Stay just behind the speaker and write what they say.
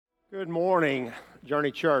Good morning,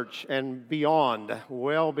 Journey Church, and beyond,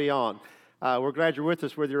 well beyond. We're glad you're with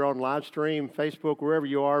us, whether you're on live stream, Facebook, wherever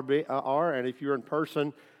you are, and if you're in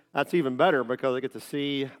person, that's even better because I get to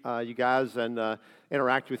see you guys and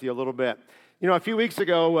interact with you a little bit. You know, a few weeks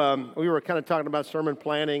ago, we were kind of talking about sermon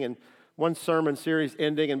planning and one sermon series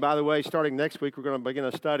ending, and by the way, starting next week, we're going to begin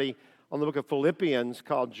a study on the book of Philippians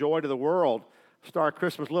called Joy to the World. Start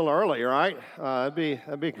Christmas a little early, right? That'd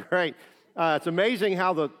be great. It's amazing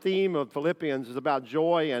how the theme of Philippians is about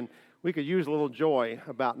joy, and we could use a little joy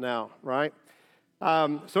about now, right?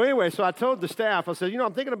 So I told the staff, I said,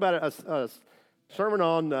 I'm thinking about a sermon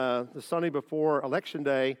on the Sunday before Election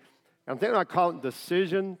Day, and I'm thinking about calling it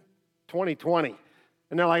Decision 2020.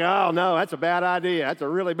 And they're like, oh, no, that's a bad idea. That's a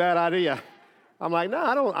really bad idea. I'm like,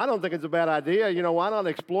 no, I don't think it's a bad idea. Why not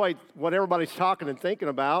exploit what everybody's talking and thinking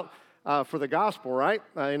about for the gospel, right,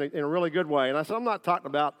 in a really good way? And I said, I'm not talking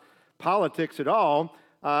about politics at all.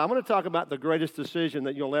 I'm going to talk about the greatest decision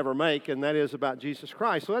that you'll ever make, and that is about Jesus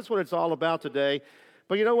Christ. So that's what it's all about today.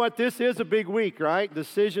 But you know what? This is a big week, right?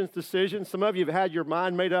 Decisions. Some of you have had your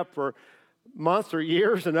mind made up for months or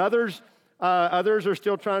years, and others are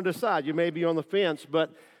still trying to decide. You may be on the fence,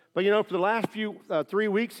 but for the last 3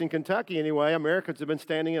 weeks in Kentucky anyway, Americans have been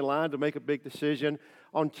standing in line to make a big decision.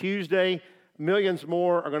 On Tuesday, millions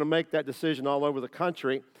more are going to make that decision all over the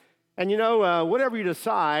country. And whatever you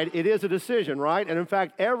decide, it is a decision, right? And in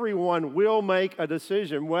fact, everyone will make a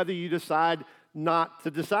decision whether you decide not to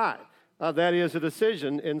decide. That is a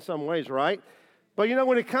decision in some ways, right? But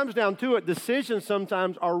when it comes down to it, decisions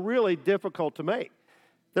sometimes are really difficult to make.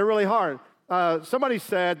 They're really hard. Somebody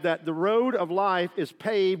said that the road of life is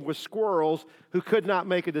paved with squirrels who could not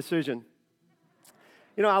make a decision.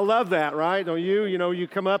 I love that, right? Don't you? You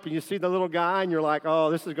come up and you see the little guy and you're like, oh,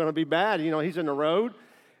 this is going to be bad. He's in the road.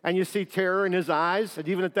 And you see terror in his eyes, and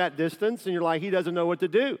even at that distance, and you're like, he doesn't know what to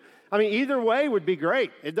do. I mean, either way would be great.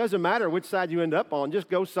 It doesn't matter which side you end up on. Just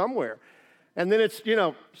go somewhere. And then it's,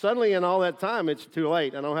 suddenly in all that time, it's too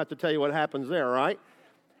late. I don't have to tell you what happens there, right?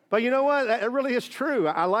 But you know what? It really is true.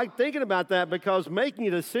 I like thinking about that because making a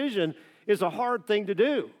decision is a hard thing to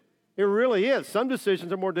do. It really is. Some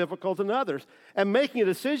decisions are more difficult than others. And making a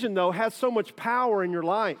decision, though, has so much power in your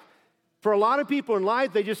life. For a lot of people in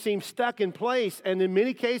life, they just seem stuck in place, and in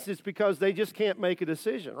many cases, it's because they just can't make a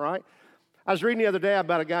decision, right? I was reading the other day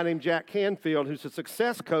about a guy named Jack Canfield, who's a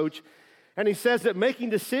success coach, and he says that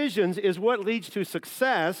making decisions is what leads to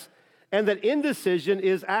success, and that indecision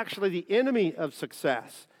is actually the enemy of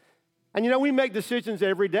success. And we make decisions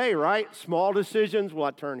every day, right? Small decisions, will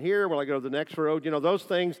I turn here, will I go to the next road? Those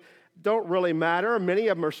things don't really matter. Many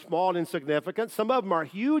of them are small and insignificant. Some of them are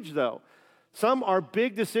huge, though. Some are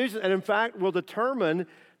big decisions, and in fact, will determine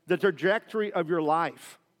the trajectory of your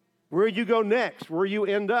life. Where you go next, where you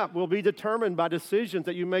end up, will be determined by decisions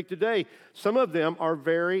that you make today. Some of them are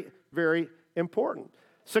very, very important.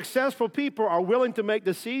 Successful people are willing to make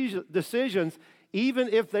decisions even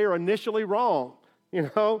if they are initially wrong.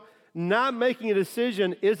 Not making a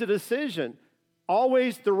decision is a decision.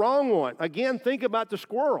 Always the wrong one. Again, think about the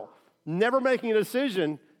squirrel. Never making a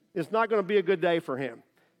decision is not going to be a good day for him.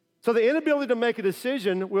 So the inability to make a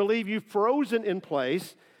decision will leave you frozen in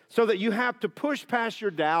place so that you have to push past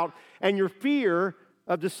your doubt and your fear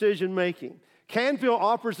of decision making. Canfield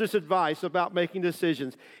offers this advice about making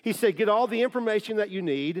decisions. He said, get all the information that you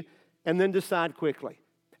need and then decide quickly.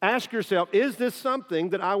 Ask yourself, is this something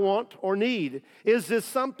that I want or need? Is this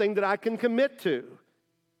something that I can commit to?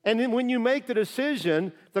 And then when you make the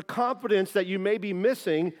decision, the confidence that you may be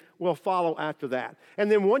missing will follow after that. And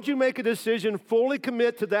then once you make a decision, fully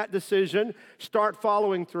commit to that decision, start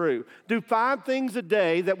following through. Do 5 things a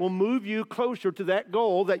day that will move you closer to that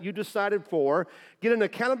goal that you decided for. Get an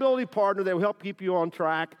accountability partner that will help keep you on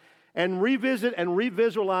track, and revisit and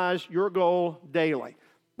revisualize your goal daily.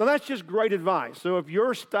 Now that's just great advice. So if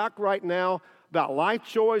you're stuck right now about life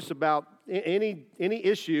choice, about any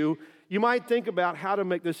issue, you might think about how to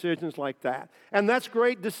make decisions like that. And that's a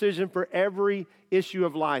great decision for every issue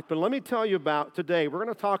of life. But let me tell you about today, we're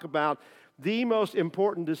going to talk about the most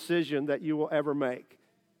important decision that you will ever make.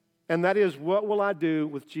 And that is, what will I do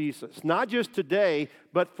with Jesus? Not just today,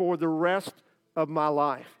 but for the rest of my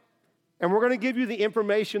life. And we're going to give you the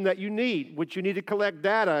information that you need, which you need to collect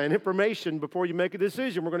data and information before you make a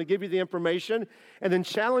decision. We're going to give you the information and then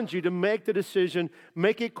challenge you to make the decision,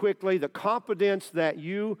 make it quickly. The confidence that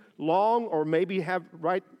you long or maybe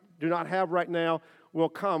do not have right now will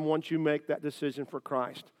come once you make that decision for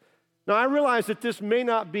Christ. Now, I realize that this may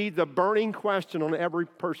not be the burning question on every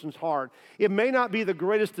person's heart. It may not be the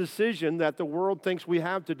greatest decision that the world thinks we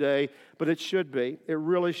have today, but it should be. It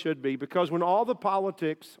really should be. Because when all the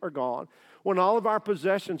politics are gone, when all of our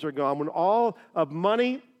possessions are gone, when all of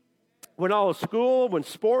money, when all of school, when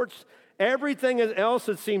sports, everything else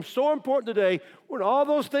that seems so important today, when all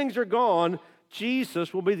those things are gone,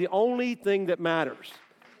 Jesus will be the only thing that matters.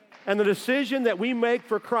 And the decision that we make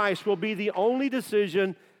for Christ will be the only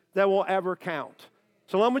decision that will ever count.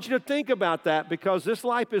 So I want you to think about that, because this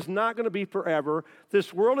life is not going to be forever.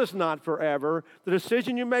 This world is not forever. The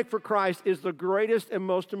decision you make for Christ is the greatest and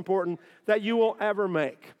most important that you will ever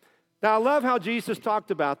make. Now, I love how Jesus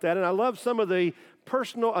talked about that, and I love some of the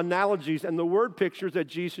personal analogies and the word pictures that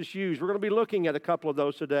Jesus used. We're going to be looking at a couple of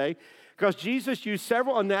those today, because Jesus used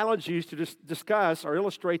several analogies to discuss or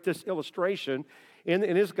illustrate this illustration in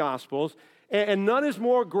his Gospels, and none is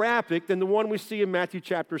more graphic than the one we see in Matthew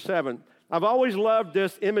chapter 7. I've always loved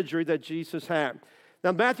this imagery that Jesus had.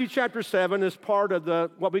 Now, Matthew chapter 7 is part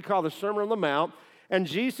of what we call the Sermon on the Mount, and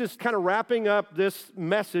Jesus kind of wrapping up this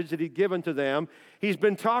message that he'd given to them. He's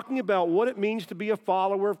been talking about what it means to be a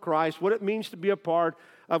follower of Christ, what it means to be a part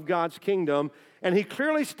of God's kingdom, and he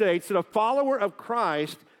clearly states that a follower of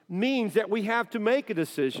Christ means that we have to make a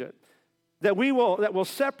decision, that will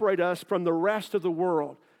separate us from the rest of the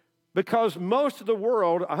world, because most of the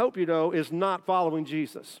world, I hope you know, is not following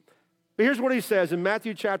Jesus. But here's what he says in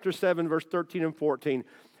Matthew chapter 7, verse 13 and 14.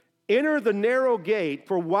 Enter the narrow gate,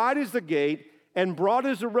 for wide is the gate, and broad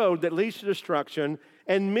is the road that leads to destruction,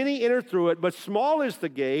 and many enter through it, but small is the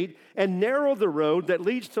gate, and narrow the road that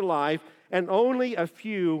leads to life, and only a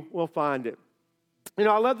few will find it. You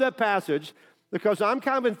know, I love that passage because I'm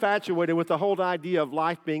kind of infatuated with the whole idea of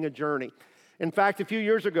life being a journey. In fact, a few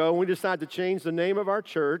years ago, when we decided to change the name of our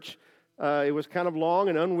church, it was kind of long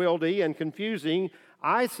and unwieldy and confusing.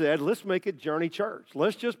 I said, let's make it Journey Church.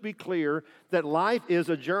 Let's just be clear that life is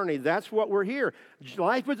a journey. That's what we're here.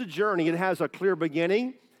 Life is a journey. It has a clear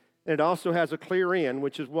beginning, and it also has a clear end,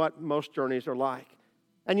 which is what most journeys are like.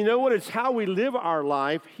 And you know what? It's how we live our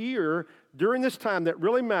life here during this time that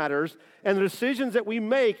really matters, and the decisions that we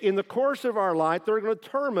make in the course of our life, they're going to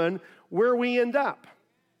determine where we end up.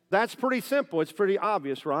 That's pretty simple. It's pretty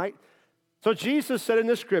obvious, right? So Jesus said in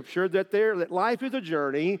the scripture that life is a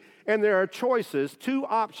journey, and there are choices, two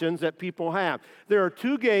options that people have. There are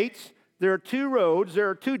two gates, there are two roads, there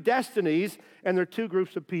are two destinies, and there are two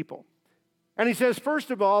groups of people. And he says, first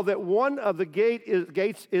of all, that one of the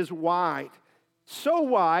gates is wide, so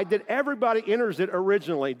wide that everybody enters it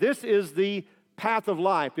originally. This is the path of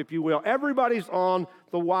life, if you will. Everybody's on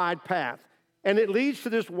the wide path, and it leads to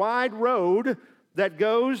this wide road that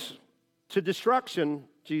goes to destruction,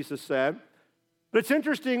 Jesus said. But it's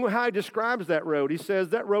interesting how he describes that road. He says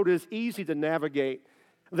that road is easy to navigate.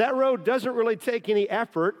 That road doesn't really take any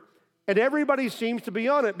effort, and everybody seems to be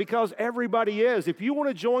on it because everybody is. If you want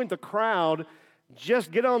to join the crowd,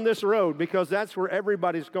 just get on this road because that's where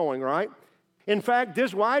everybody's going, right? In fact,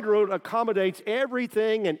 this wide road accommodates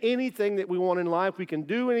everything and anything that we want in life. We can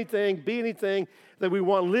do anything, be anything that we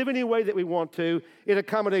want, live any way that we want to. It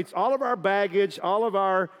accommodates all of our baggage, all of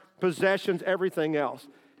our possessions, everything else.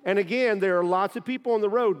 And again, there are lots of people on the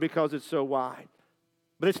road because it's so wide.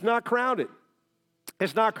 But it's not crowded.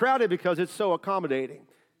 It's not crowded because it's so accommodating.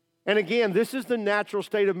 And again, this is the natural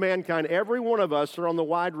state of mankind. Every one of us are on the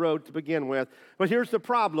wide road to begin with. But here's the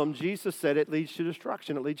problem. Jesus said it leads to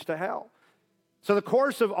destruction. It leads to hell. So the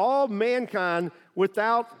course of all mankind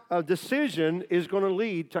without a decision is going to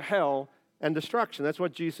lead to hell and destruction. That's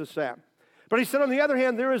what Jesus said. But he said, on the other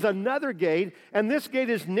hand, there is another gate, and this gate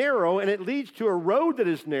is narrow, and it leads to a road that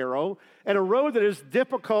is narrow and a road that is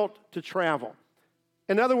difficult to travel.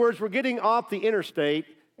 In other words, we're getting off the interstate,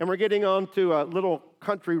 and we're getting onto a little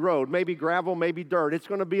country road, maybe gravel, maybe dirt. It's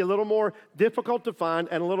going to be a little more difficult to find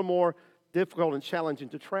and a little more difficult and challenging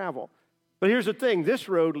to travel. But here's the thing. This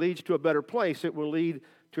road leads to a better place. It will lead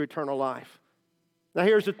to eternal life. Now,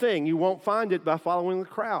 here's the thing. You won't find it by following the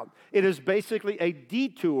crowd. It is basically a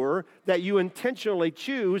detour that you intentionally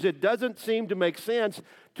choose. It doesn't seem to make sense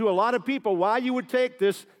to a lot of people why you would take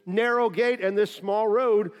this narrow gate and this small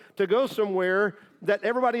road to go somewhere that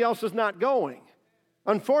everybody else is not going.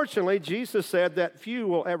 Unfortunately, Jesus said that few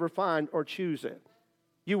will ever find or choose it.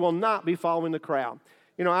 You will not be following the crowd.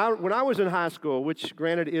 You know, when I was in high school, which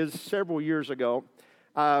granted is several years ago,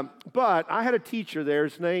 but I had a teacher there.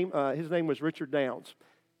 His name was Richard Downs.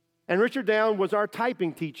 And Richard Downs was our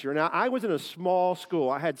typing teacher. Now, I was in a small school.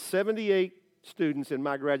 I had 78 students in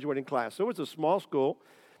my graduating class. So it was a small school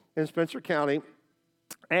in Spencer County.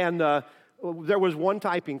 And there was one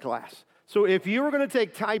typing class. So if you were going to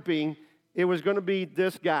take typing, it was going to be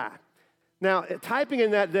this guy. Now, typing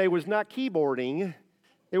in that day was not keyboarding.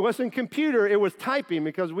 It wasn't computer. It was typing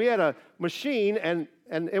because we had a machine and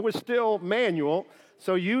it was still manual.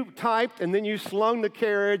 So you typed, and then you slung the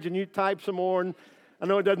carriage, and you typed some more. And I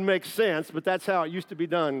know it doesn't make sense, but that's how it used to be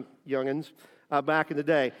done, youngins, back in the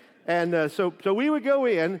day. And so we would go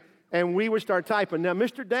in, and we would start typing. Now,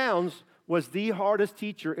 Mr. Downs was the hardest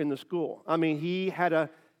teacher in the school. I mean,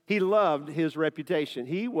 he loved his reputation.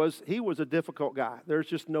 He was a difficult guy. There's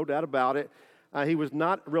just no doubt about it. He was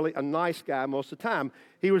not really a nice guy most of the time.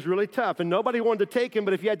 He was really tough, and nobody wanted to take him.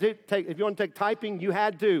 But if you want to take typing, you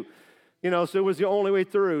had to, So it was the only way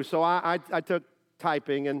through. So I took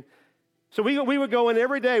typing, and so we would go in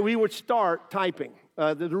every day. We would start typing.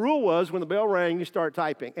 The rule was when the bell rang, you start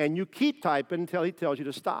typing, and you keep typing until he tells you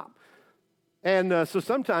to stop. And so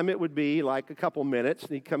sometime it would be like a couple minutes,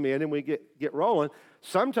 and he'd come in, and we get rolling.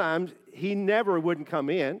 Sometimes he never wouldn't come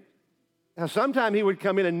in. Now, sometimes he would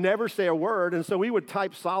come in and never say a word, and so we would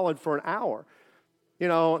type solid for an hour.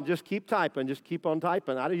 Just keep typing, just keep on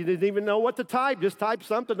typing. You didn't even know what to type. Just type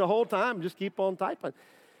something the whole time. Just keep on typing.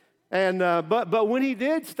 And but when he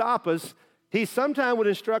did stop us, he sometimes would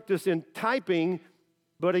instruct us in typing,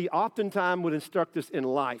 but he oftentimes would instruct us in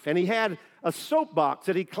life. And he had a soapbox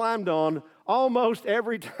that he climbed on almost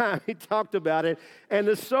every time he talked about it. And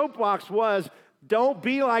the soapbox was, don't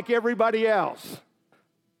be like everybody else.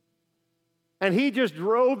 And he just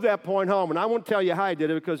drove that point home. And I won't tell you how he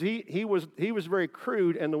did it because he was very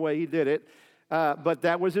crude in the way he did it. But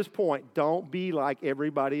that was his point. Don't be like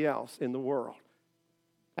everybody else in the world.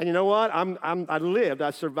 And you know what?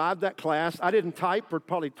 I survived that class. I didn't type for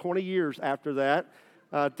probably 20 years after that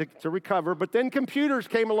to recover. But then computers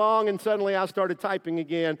came along, and suddenly I started typing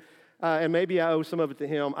again. And maybe I owe some of it to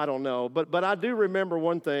him. I don't know. But I do remember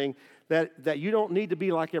one thing, that you don't need to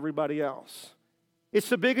be like everybody else. It's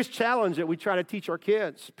the biggest challenge that we try to teach our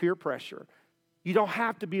kids, peer pressure. You don't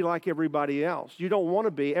have to be like everybody else. You don't want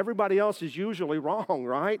to be. Everybody else is usually wrong,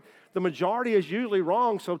 right? The majority is usually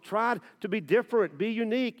wrong, so try to be different, be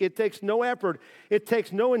unique. It takes no effort. It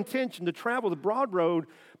takes no intention to travel the broad road,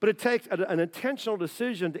 but it takes an intentional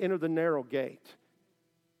decision to enter the narrow gate.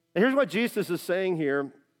 And here's what Jesus is saying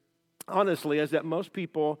here, honestly, is that most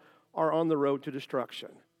people are on the road to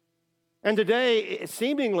destruction. And today,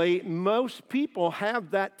 seemingly, most people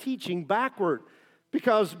have that teaching backward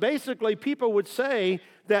because basically people would say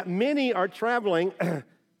that many are traveling,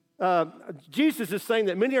 Jesus is saying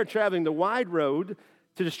that many are traveling the wide road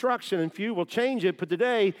to destruction and few will change it. But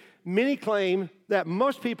today, many claim that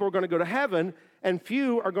most people are going to go to heaven and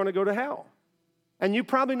few are going to go to hell. And you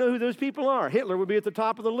probably know who those people are. Hitler would be at the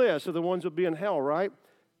top of the list of the ones who will be in hell, right?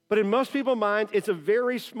 But in most people's minds, it's a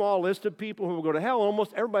very small list of people who will go to hell.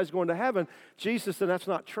 Almost everybody's going to heaven. Jesus said that's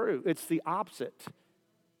not true. It's the opposite.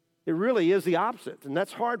 It really is the opposite. And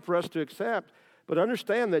that's hard for us to accept. But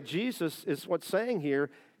understand that Jesus is what's saying here,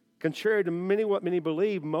 contrary to what many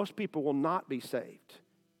believe, most people will not be saved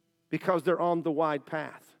because they're on the wide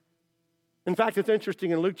path. In fact, it's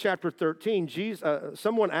interesting in Luke chapter 13,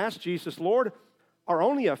 someone asked Jesus, Lord, are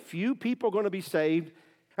only a few people going to be saved?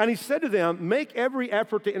 And he said to them, make every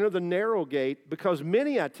effort to enter the narrow gate, because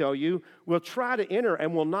many, I tell you, will try to enter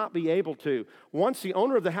and will not be able to. Once the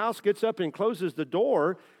owner of the house gets up and closes the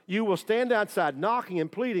door, you will stand outside knocking and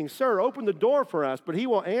pleading, Sir, open the door for us. But he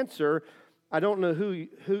will answer, I don't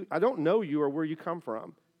know you or where you come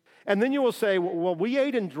from. And then you will say, well, we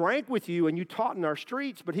ate and drank with you and you taught in our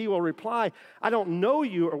streets. But he will reply, I don't know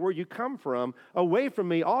you or where you come from. Away from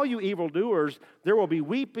me, all you evildoers, there will be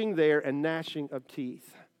weeping there and gnashing of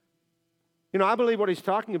teeth. I believe what he's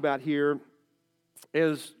talking about here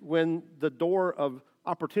is when the door of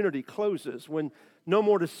opportunity closes, when no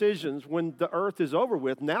more decisions, when the earth is over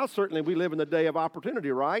with. Now, certainly, we live in the day of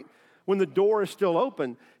opportunity, right? When the door is still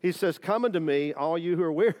open, he says, come unto me, all you who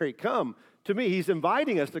are weary, come to me. He's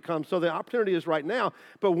inviting us to come, so the opportunity is right now.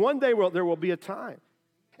 But one day there will be a time.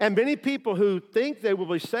 And many people who think they will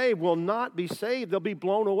be saved will not be saved. They'll be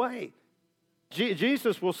blown away.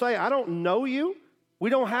 Jesus will say, I don't know you. We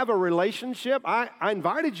don't have a relationship. I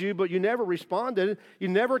invited you, but you never responded. You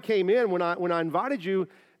never came in when I invited you,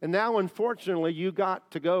 and now, unfortunately, you got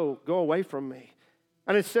to go away from me.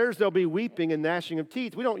 And it says there'll be weeping and gnashing of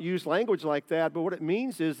teeth. We don't use language like that, but what it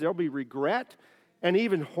means is there'll be regret and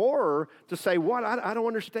even horror to say, what? I don't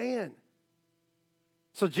understand.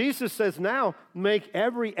 So Jesus says now, make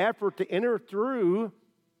every effort to enter through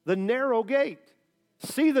the narrow gate.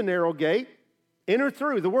 See the narrow gate. Enter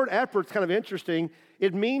through. The word effort is kind of interesting.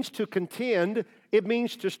 It means to contend. It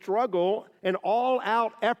means to struggle, an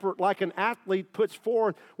all-out effort like an athlete puts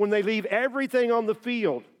forth when they leave everything on the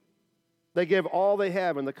field. They give all they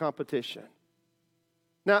have in the competition.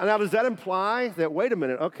 Now does that imply that, wait a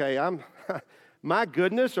minute, okay, my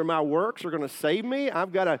goodness or my works are going to save me?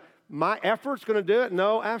 I've got to my effort's going to do it?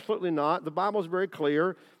 No, absolutely not. The Bible is very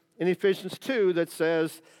clear in Ephesians 2 that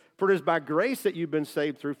says, for it is by grace that you've been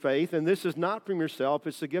saved through faith, and this is not from yourself,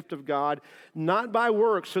 it's the gift of God, not by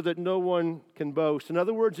works, so that no one can boast. In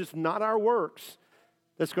other words, it's not our works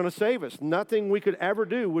that's going to save us. Nothing we could ever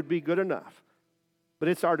do would be good enough. But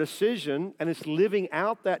it's our decision, and it's living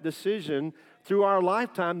out that decision through our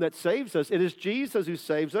lifetime that saves us. It is Jesus who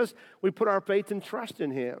saves us. We put our faith and trust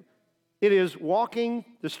in Him. It is walking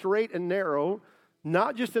the straight and narrow,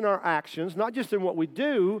 not just in our actions, not just in what we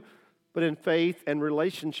do, but in faith and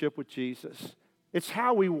relationship with Jesus. It's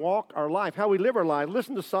how we walk our life, how we live our life.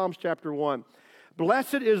 Listen to Psalms chapter 1.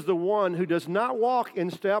 Blessed is the one who does not walk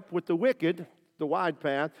in step with the wicked, the wide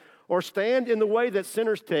path, or stand in the way that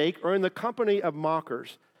sinners take, or in the company of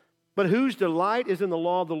mockers, but whose delight is in the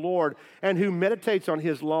law of the Lord, and who meditates on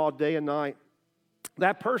His law day and night.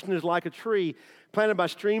 That person is like a tree planted by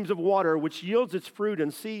streams of water, which yields its fruit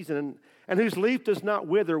in season, and whose leaf does not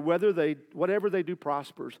wither, whatever they do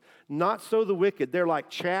prospers. Not so the wicked. They're like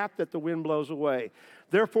chaff that the wind blows away.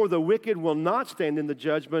 Therefore the wicked will not stand in the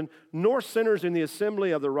judgment, nor sinners in the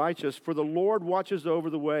assembly of the righteous. For the Lord watches over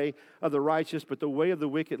the way of the righteous, but the way of the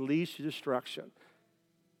wicked leads to destruction.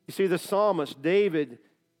 You see, the psalmist, David,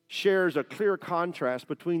 shares a clear contrast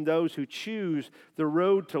between those who choose the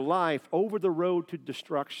road to life over the road to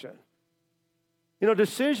destruction. You know,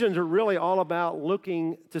 decisions are really all about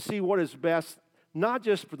looking to see what is best, not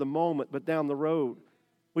just for the moment, but down the road.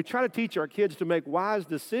 We try to teach our kids to make wise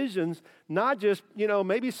decisions, not just,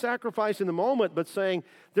 maybe sacrifice in the moment, but saying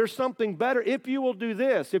there's something better. If you will do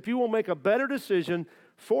this, if you will make a better decision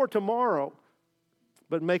for tomorrow,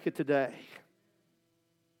 but make it today.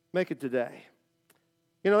 Make it today.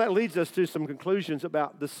 That leads us to some conclusions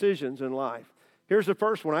about decisions in life. Here's the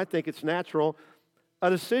first one. I think it's natural. A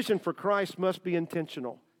decision for Christ must be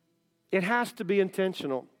intentional. It has to be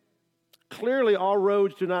intentional. Clearly, all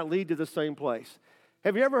roads do not lead to the same place.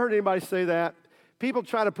 Have you ever heard anybody say that? People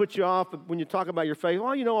try to put you off when you talk about your faith.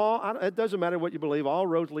 Well, it doesn't matter what you believe. All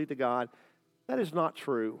roads lead to God. That is not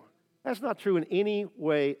true. That's not true in any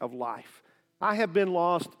way of life. I have been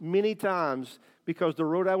lost many times because the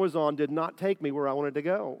road I was on did not take me where I wanted to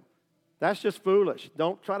go. That's just foolish.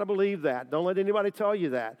 Don't try to believe that. Don't let anybody tell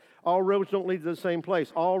you that. All roads don't lead to the same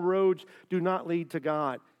place. All roads do not lead to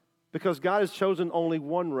God because God has chosen only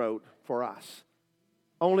one road for us.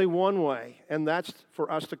 Only one way, and that's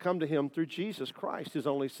for us to come to Him through Jesus Christ, His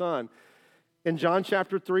only Son. In John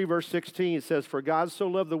chapter 3, verse 16, it says, for God so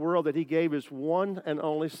loved the world that He gave His one and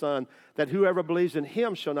only Son, that whoever believes in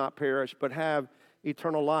Him shall not perish, but have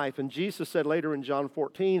eternal life. And Jesus said later in John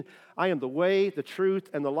 14, I am the way, the truth,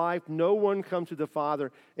 and the life. No one comes to the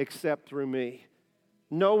Father except through me.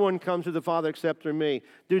 No one comes to the Father except through me.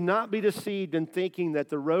 Do not be deceived in thinking that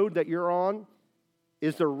the road that you're on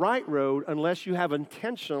is the right road unless you have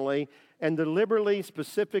intentionally and deliberately,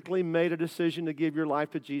 specifically made a decision to give your life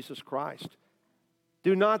to Jesus Christ.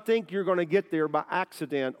 Do not think you're going to get there by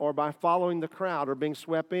accident or by following the crowd or being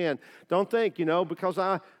swept in. Don't think, because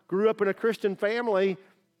I grew up in a Christian family,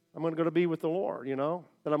 I'm going to go to be with the Lord,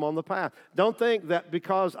 that I'm on the path. Don't think that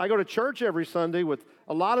because I go to church every Sunday with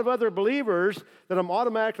a lot of other believers that I'm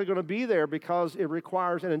automatically going to be there, because it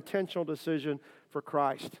requires an intentional decision for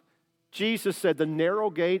Christ. Jesus said the narrow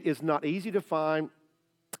gate is not easy to find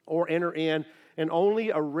or enter in, and only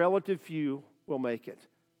a relative few will make it.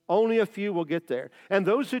 Only a few will get there. And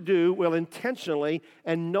those who do will intentionally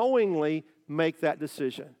and knowingly make that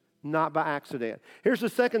decision, not by accident. Here's the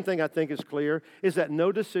second thing I think is clear, is that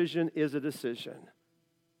no decision is a decision.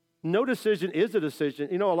 No decision is a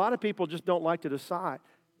decision. A lot of people just don't like to decide.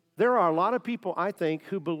 There are a lot of people, I think,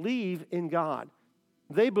 who believe in God.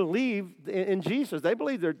 They believe in Jesus. They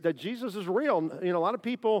believe that Jesus is real. A lot of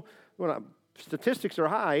people, statistics are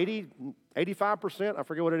high, 80, 85%, I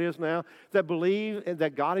forget what it is now, that believe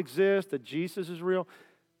that God exists, that Jesus is real.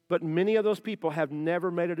 But many of those people have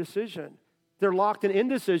never made a decision. They're locked in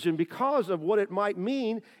indecision because of what it might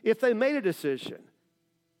mean if they made a decision.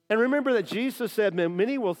 And remember that Jesus said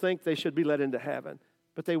many will think they should be led into heaven,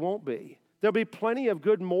 but they won't be. There'll be plenty of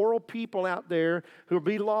good moral people out there who will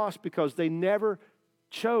be lost because they never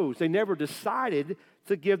decided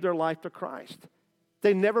to give their life to Christ.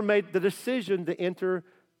 They never made the decision to enter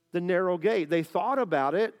the narrow gate. They thought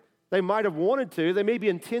about it. They might have wanted to. They maybe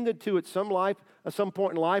intended to at some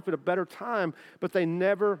point in life at a better time, but they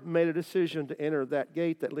never made a decision to enter that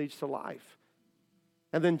gate that leads to life.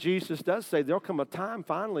 And then Jesus does say there'll come a time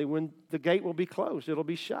finally when the gate will be closed. It'll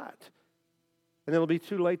be shut. And it'll be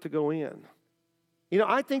too late to go in.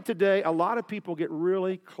 I think today a lot of people get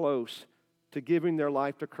really close to giving their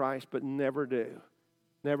life to Christ, but never do.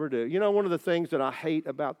 Never do. You know, one of the things that I hate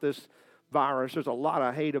about this virus, there's a lot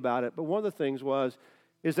I hate about it, but one of the things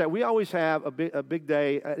is that we always have a big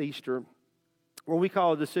day at Easter where we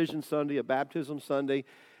call a Decision Sunday, a Baptism Sunday,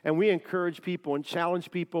 and we encourage people and challenge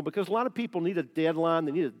people because a lot of people need a deadline.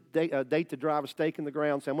 They need a date to drive a stake in the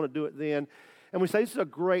ground, say, I'm going to do it then. And we say, this is a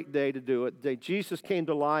great day to do it. The day Jesus came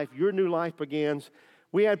to life, your new life begins.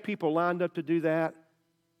 We had people lined up to do that,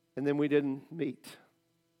 and then we didn't meet.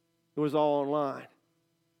 It was all online.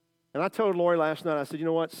 And I told Lori last night, I said, you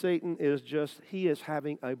know what? Satan he is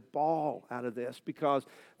having a ball out of this because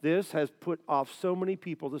this has put off so many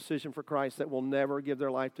people decision for Christ that will never give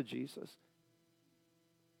their life to Jesus.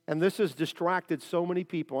 And this has distracted so many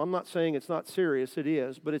people. I'm not saying it's not serious, it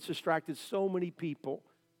is, but it's distracted so many people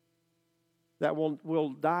that will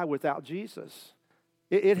die without Jesus.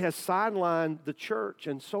 It has sidelined the church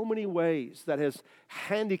in so many ways that has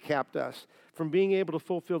handicapped us from being able to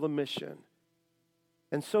fulfill the mission.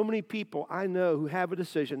 And so many people I know who have a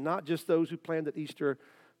decision, not just those who planned at Easter,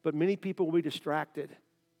 but many people will be distracted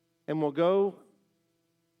and will go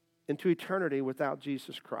into eternity without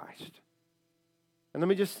Jesus Christ. And let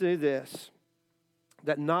me just say this,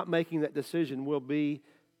 that not making that decision will be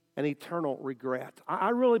an eternal regret. I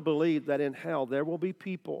really believe that in hell there will be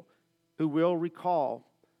people who will recall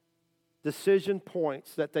decision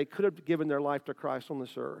points that they could have given their life to Christ on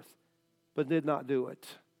this earth, but did not do it.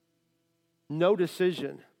 No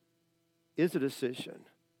decision is a decision.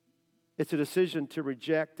 It's a decision to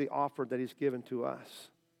reject the offer that He's given to us.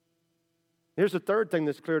 Here's the third thing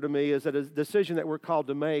that's clear to me is that a decision that we're called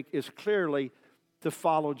to make is clearly to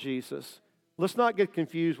follow Jesus. Let's not get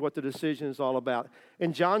confused what the decision is all about.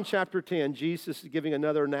 In John chapter 10, Jesus is giving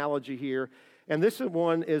another analogy here, and this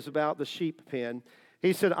one is about the sheep pen.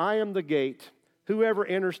 He said, I am the gate. Whoever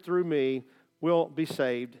enters through me will be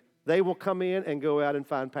saved. They will come in and go out and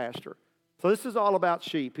find pasture. So this is all about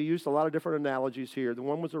sheep. He used a lot of different analogies here. The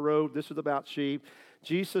one was the road. This is about sheep.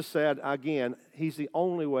 Jesus said, again, He's the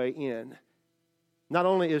only way in. Not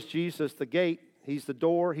only is Jesus the gate, He's the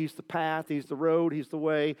door, He's the path, He's the road, He's the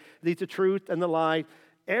way, He's the truth and the life,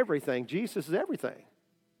 everything. Jesus is everything.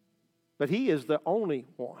 But He is the only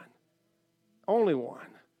one. Only one.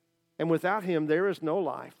 And without Him, there is no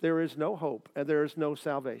life, there is no hope, and there is no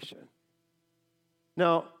salvation.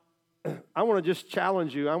 Now, I want to just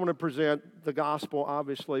challenge you. I want to present the gospel,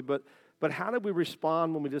 obviously, but how do we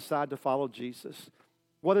respond when we decide to follow Jesus?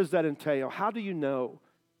 What does that entail? How do you know?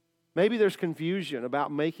 Maybe there's confusion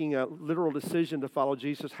about making a literal decision to follow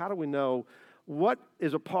Jesus. How do we know? What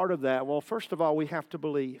is a part of that? Well, first of all, we have to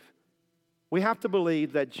believe. We have to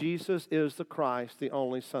believe that Jesus is the Christ, the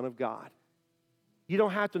only Son of God. You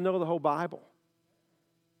don't have to know the whole Bible.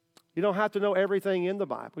 You don't have to know everything in the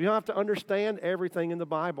Bible. You don't have to understand everything in the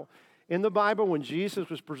Bible. In the Bible, when Jesus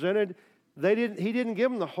was presented, He didn't give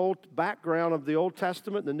them the whole background of the Old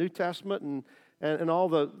Testament, the New Testament, and all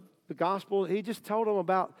the gospel. He just told them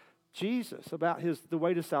about Jesus, about the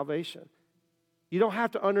way to salvation. You don't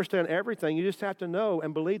have to understand everything. You just have to know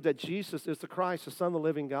and believe that Jesus is the Christ, the Son of the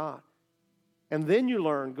living God. And then you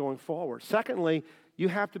learn going forward. Secondly, you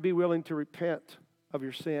have to be willing to repent of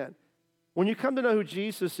your sin. When you come to know who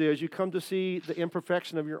Jesus is, you come to see the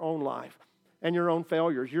imperfection of your own life and your own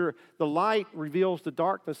failures. The light reveals the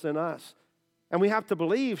darkness in us. And we have to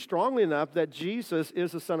believe strongly enough that Jesus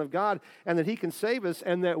is the Son of God and that He can save us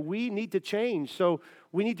and that we need to change. So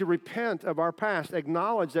we need to repent of our past,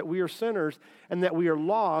 acknowledge that we are sinners and that we are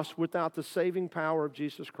lost without the saving power of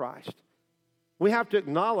Jesus Christ. We have to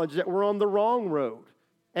acknowledge that we're on the wrong road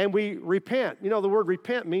and we repent. You know, the word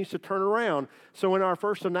repent means to turn around. So in our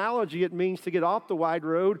first analogy, it means to get off the wide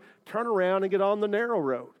road, turn around and get on the narrow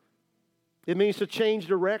road. It means to change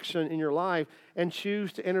direction in your life and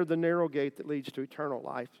choose to enter the narrow gate that leads to eternal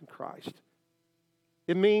life in Christ.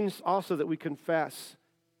 It means also that we confess,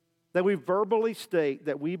 that we verbally state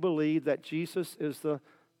that we believe that Jesus is the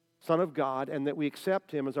Son of God and that we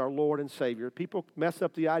accept Him as our Lord and Savior. People mess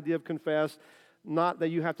up the idea of confess, not that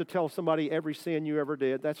you have to tell somebody every sin you ever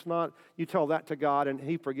did. That's not, you tell that to God and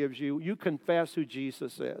He forgives you. You confess who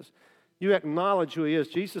Jesus is. You acknowledge who He is.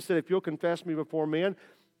 Jesus said, if you'll confess me before men,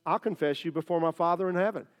 I'll confess you before my Father in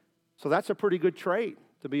heaven. So that's a pretty good trait,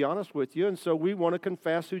 to be honest with you. And so we want to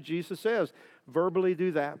confess who Jesus is. Verbally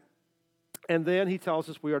do that. And then He tells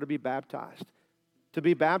us we are to be baptized. To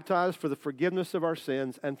be baptized for the forgiveness of our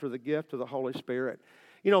sins and for the gift of the Holy Spirit.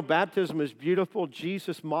 You know, baptism is beautiful.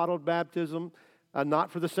 Jesus modeled baptism, not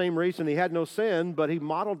for the same reason. He had no sin, but He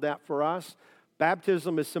modeled that for us.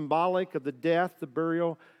 Baptism is symbolic of the death, the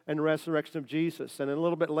burial, and resurrection of Jesus. And a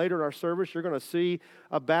little bit later in our service, you're going to see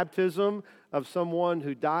a baptism of someone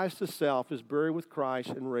who dies to self, is buried with Christ,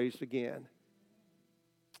 and raised again.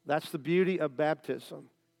 That's the beauty of baptism.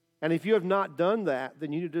 And if you have not done that,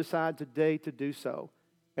 then you need to decide today to do so.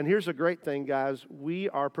 And here's a great thing, guys. We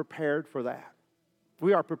are prepared for that.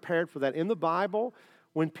 We are prepared for that. In the Bible,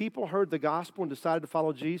 when people heard the gospel and decided to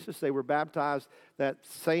follow Jesus, they were baptized that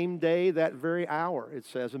same day, that very hour, it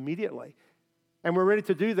says, immediately. And we're ready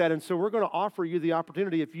to do that. And so we're going to offer you the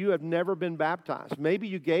opportunity if you have never been baptized. Maybe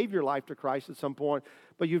you gave your life to Christ at some point,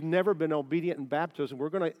 but you've never been obedient in baptism. We're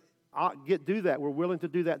going to do that. We're willing to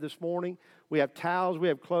do that this morning. We have towels, we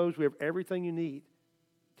have clothes, we have everything you need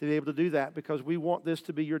to be able to do that because we want this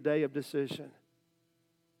to be your day of decision.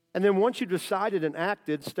 And then once you've decided and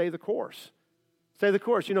acted, stay the course. Stay the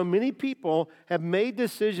course. You know, many people have made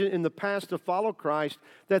decisions in the past to follow Christ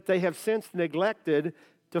that they have since neglected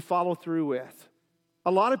to follow through with.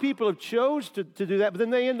 A lot of people have chose to do that, but then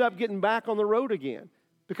they end up getting back on the road again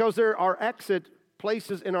because there are exit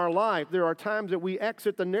places in our life. There are times that we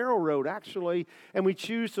exit the narrow road, actually, and we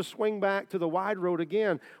choose to swing back to the wide road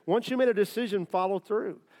again. Once you made a decision, follow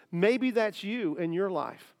through. Maybe that's you in your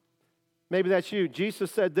life. Maybe that's you.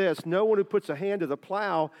 Jesus said this, no one who puts a hand to the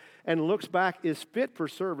plow and looks back is fit for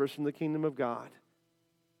service in the kingdom of God.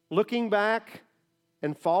 Looking back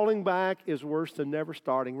and falling back is worse than never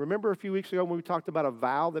starting. Remember a few weeks ago when we talked about a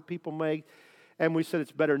vow that people make, and we said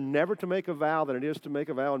it's better never to make a vow than it is to make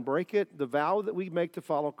a vow and break it? The vow that we make to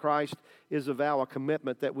follow Christ is a vow, a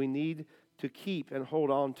commitment that we need to keep and hold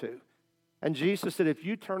on to. And Jesus said, if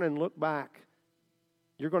you turn and look back,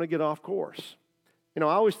 you're going to get off course. You know,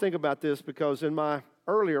 I always think about this because in my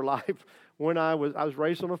earlier life, when I was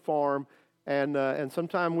raised on a farm, and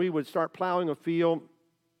sometime we would start plowing a field,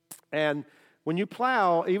 and when you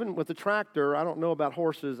plow, even with the tractor, I don't know about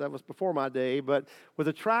horses, that was before my day, but with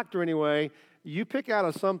a tractor anyway, you pick out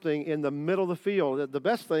of something in the middle of the field. The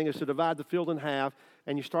best thing is to divide the field in half,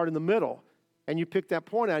 and you start in the middle, and you pick that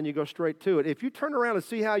point out and you go straight to it. If you turn around and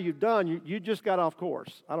see how you've done, you just got off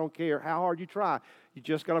course. I don't care how hard you try. You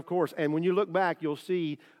just got off course. And when you look back, you'll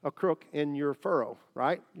see a crook in your furrow,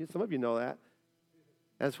 right? Some of you know that.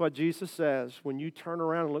 That's what Jesus says. When you turn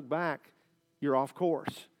around and look back, you're off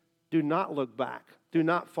course. Do not look back. Do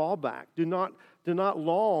not fall back. Do not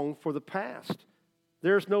long for the past.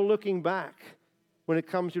 There's no looking back when it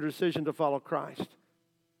comes to your decision to follow Christ.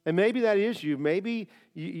 And maybe that is you. Maybe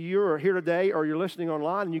you're here today or you're listening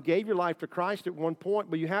online and you gave your life to Christ at one point,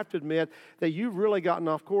 but you have to admit that you've really gotten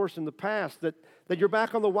off course in the past, that you're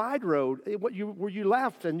back on the wide road where you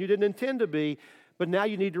left and you didn't intend to be, but now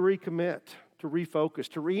you need to recommit, to refocus,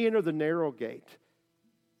 to re-enter the narrow gate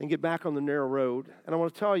and get back on the narrow road. And I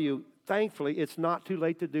want to tell you, thankfully, it's not too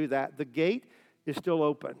late to do that. The gate is still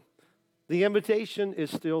open. The invitation is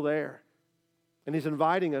still there. And He's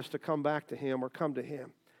inviting us to come back to Him or come to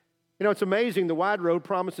Him. You know, it's amazing. The wide road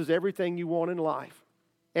promises everything you want in life.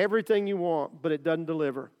 Everything you want, but it doesn't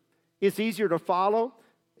deliver. It's easier to follow.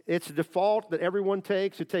 It's a default that everyone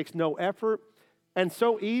takes. It takes no effort. And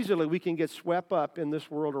so easily we can get swept up in this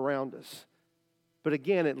world around us. But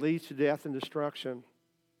again, it leads to death and destruction.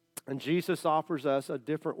 And Jesus offers us a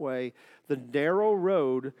different way, the narrow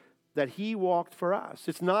road that He walked for us.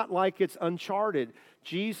 It's not like it's uncharted.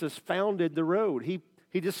 Jesus founded the road. He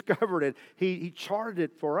discovered it. He charted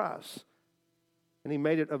it for us. And He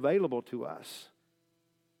made it available to us.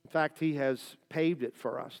 In fact, He has paved it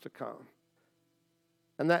for us to come.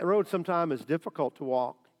 And that road sometimes is difficult to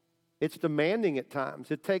walk. It's demanding at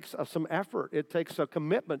times. It takes some effort. It takes a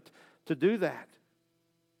commitment to do that.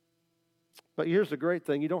 But here's the great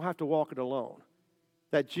thing. You don't have to walk it alone.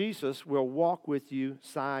 That Jesus will walk with you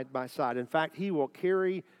side by side. In fact, He will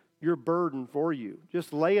carry your burden for you.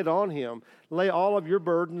 Just lay it on Him. Lay all of your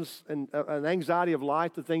burdens and anxiety of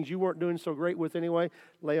life, the things you weren't doing so great with anyway,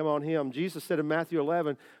 lay them on Him. Jesus said in Matthew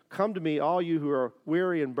 11, come to me, all you who are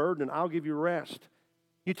weary and burdened, and I'll give you rest.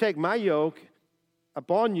 You take my yoke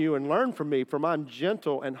upon you and learn from me, for I'm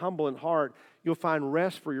gentle and humble in heart. You'll find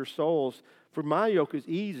rest for your souls. For my yoke is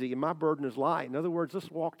easy and my burden is light. In other words,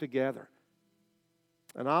 let's walk together.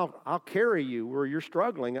 And I'll carry you where you're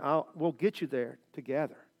struggling. We'll get you there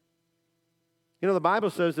together. You know, the Bible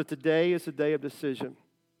says that today is a day of decision.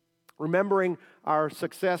 Remembering our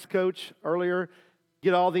success coach earlier,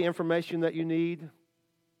 get all the information that you need.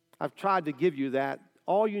 I've tried to give you that.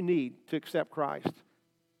 All you need to accept Christ.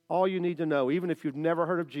 All you need to know, even if you've never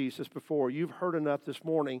heard of Jesus before, you've heard enough this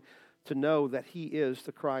morning to know that He is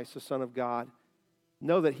the Christ, the Son of God.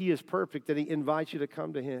 Know that He is perfect, that He invites you to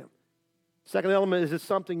come to Him. Second element, is it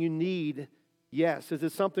something you need? Yes. Is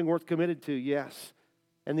it something worth committed to? Yes.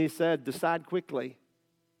 And He said, decide quickly,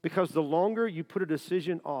 because the longer you put a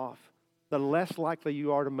decision off, the less likely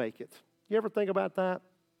you are to make it. You ever think about that?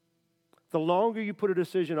 The longer you put a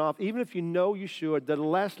decision off, even if you know you should, the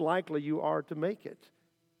less likely you are to make it.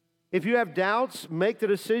 If you have doubts, make the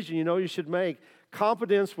decision you know you should make.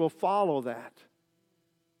 Confidence will follow that.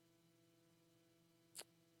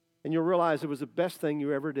 And you'll realize it was the best thing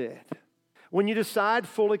you ever did. When you decide,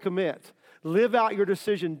 fully commit. Live out your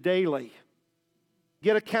decision daily.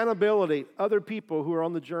 Get accountability, other people who are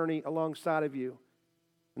on the journey alongside of you.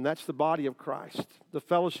 And that's the body of Christ, the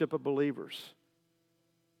fellowship of believers.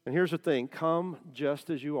 And here's the thing, come just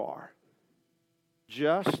as you are.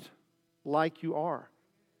 Just like you are.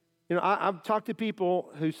 You know, I've talked to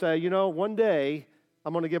people who say, you know, one day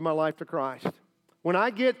I'm going to give my life to Christ. When I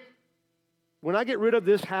get rid of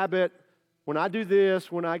this habit, when I do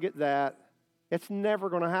this, when I get that, it's never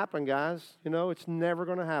going to happen, guys. You know, it's never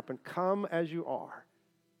going to happen. Come as you are.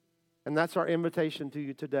 And that's our invitation to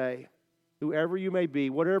you today. Whoever you may be,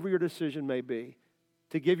 whatever your decision may be,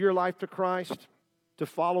 to give your life to Christ, to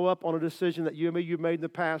follow up on a decision that you've made in the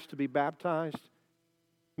past, to be baptized.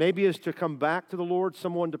 Maybe is to come back to the Lord,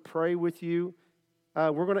 someone to pray with you.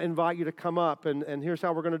 We're going to invite you to come up, and here's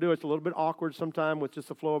how we're going to do it. It's a little bit awkward sometime with just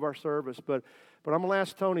the flow of our service, but I'm going to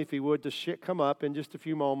ask Tony, if he would, to come up in just a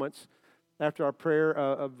few moments after our prayer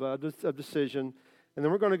of decision. And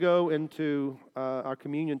then we're going to go into our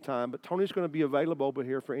communion time. But Tony's going to be available over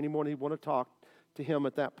here for anyone who want to talk to him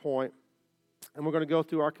at that point. And we're going to go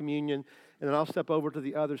through our communion, and then I'll step over to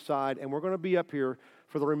the other side, and we're going to be up here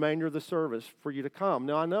for the remainder of the service for you to come.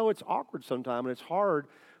 Now, I know it's awkward sometimes, and it's hard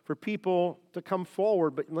for people to come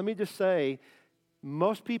forward, but let me just say,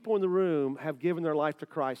 most people in the room have given their life to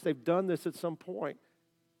Christ. They've done this at some point.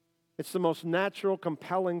 It's the most natural,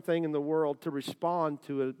 compelling thing in the world to respond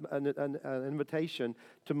to an invitation,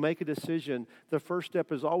 to make a decision. The first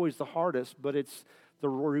step is always the hardest, but it's the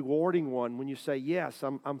rewarding one when you say, yes,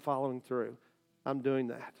 I'm following through. I'm doing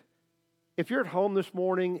that. If you're at home this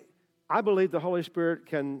morning, I believe the Holy Spirit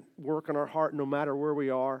can work on our heart no matter where we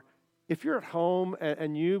are. If you're at home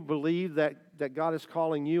and you believe that God is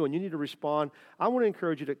calling you and you need to respond, I want to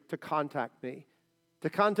encourage you to contact me. To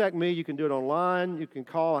contact me, you can do it online. You can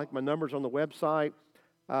call, like my number's on the website.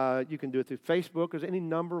 You can do it through Facebook. There's any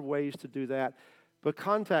number of ways to do that. But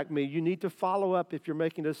contact me. You need to follow up if you're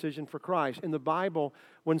making a decision for Christ. In the Bible,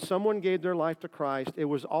 when someone gave their life to Christ, it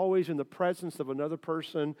was always in the presence of another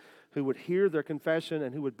person who would hear their confession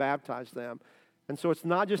and who would baptize them. And so it's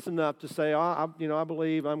not just enough to say, I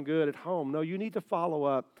believe, I'm good at home. No, you need to follow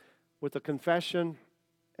up with a confession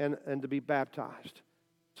and to be baptized.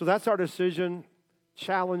 So that's our decision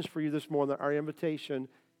challenge for you this morning, our invitation,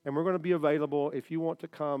 and we're going to be available if you want to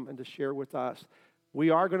come and to share with us. We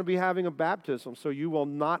are going to be having a baptism, so you will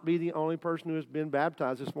not be the only person who has been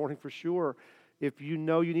baptized this morning for sure if you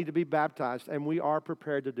know you need to be baptized, and we are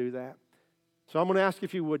prepared to do that. So I'm going to ask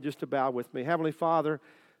if you would just to bow with me. Heavenly Father,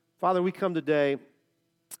 we come today,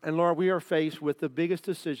 and Lord, we are faced with the biggest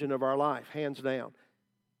decision of our life, hands down.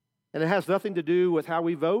 And it has nothing to do with how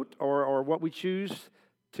we vote or what we choose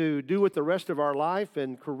to do with the rest of our life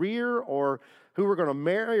and career or who we're going to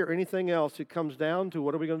marry or anything else. It comes down to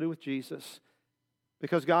what are we going to do with Jesus.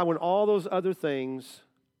 Because God, when all those other things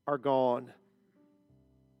are gone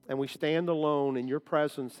and we stand alone in your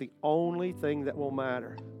presence, the only thing that will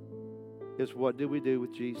matter is what did we do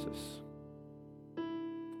with Jesus?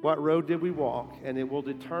 What road did we walk? And it will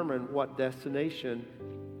determine what destination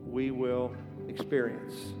we will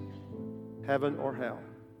experience, heaven or hell.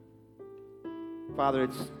 Father,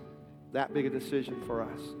 it's that big a decision for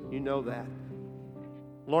us. You know that.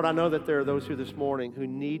 Lord, I know that there are those here this morning who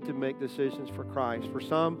need to make decisions for Christ. For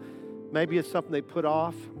some, maybe it's something they put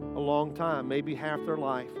off a long time, maybe half their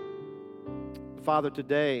life. Father,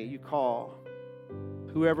 today you call.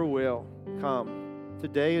 Whoever will, come.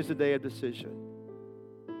 Today is the day of decision.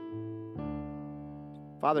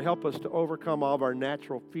 Father, help us to overcome all of our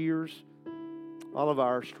natural fears, all of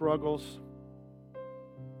our struggles,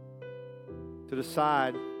 to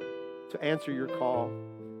decide to answer your call.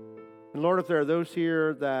 And Lord, if there are those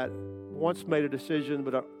here that once made a decision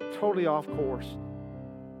but are totally off course,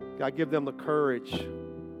 God, give them the courage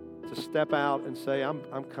to step out and say, I'm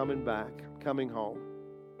coming back, I'm coming home.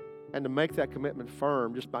 And to make that commitment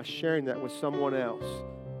firm just by sharing that with someone else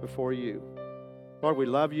before you. Lord, we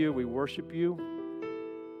love you, we worship you.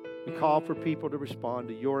 We call for people to respond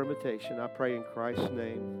to your invitation. I pray in Christ's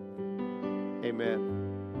name. Amen.